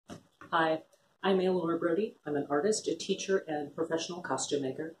Hi, I'm Eleanor Brody. I'm an artist, a teacher, and professional costume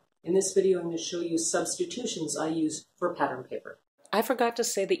maker. In this video, I'm going to show you substitutions I use for pattern paper. I forgot to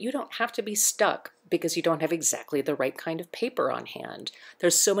say that you don't have to be stuck because you don't have exactly the right kind of paper on hand.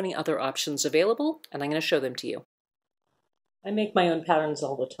 There's so many other options available, and I'm going to show them to you. I make my own patterns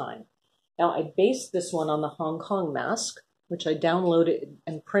all the time. Now, I based this one on the Hong Kong mask, which I downloaded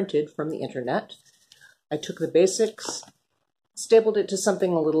and printed from the internet. I took the basics, stapled it to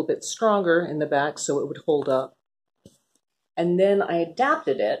something a little bit stronger in the back so it would hold up. And then I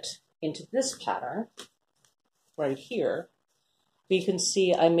adapted it into this pattern right here. You can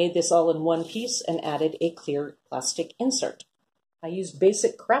see I made this all in one piece and added a clear plastic insert. I used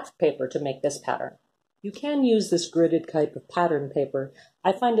basic craft paper to make this pattern. You can use this gridded type of pattern paper.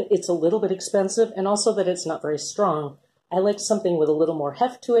 I find that it's a little bit expensive and also that it's not very strong. I like something with a little more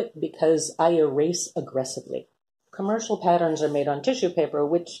heft to it because I erase aggressively. Commercial patterns are made on tissue paper,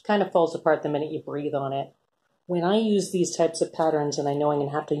 which kind of falls apart the minute you breathe on it. When I use these types of patterns and I know I'm going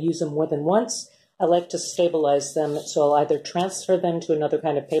to have to use them more than once, I like to stabilize them, so I'll either transfer them to another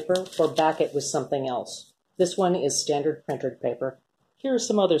kind of paper or back it with something else. This one is standard printed paper. Here are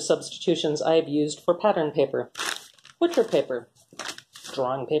some other substitutions I have used for pattern paper. Butcher paper,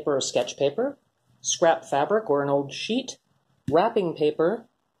 drawing paper or sketch paper, scrap fabric or an old sheet, wrapping paper,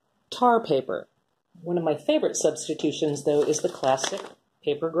 tar paper. One of my favorite substitutions, though, is the classic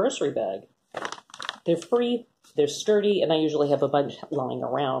paper grocery bag. They're free, they're sturdy, and I usually have a bunch lying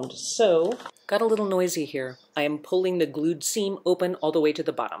around, so... Got a little noisy here. I am pulling the glued seam open all the way to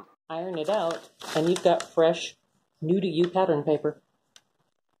the bottom. Iron it out, and you've got fresh, new-to-you pattern paper.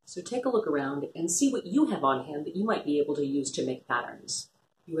 So take a look around and see what you have on hand that you might be able to use to make patterns.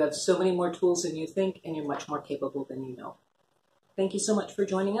 You have so many more tools than you think, and you're much more capable than you know. Thank you so much for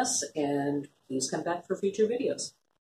joining us, and please come back for future videos.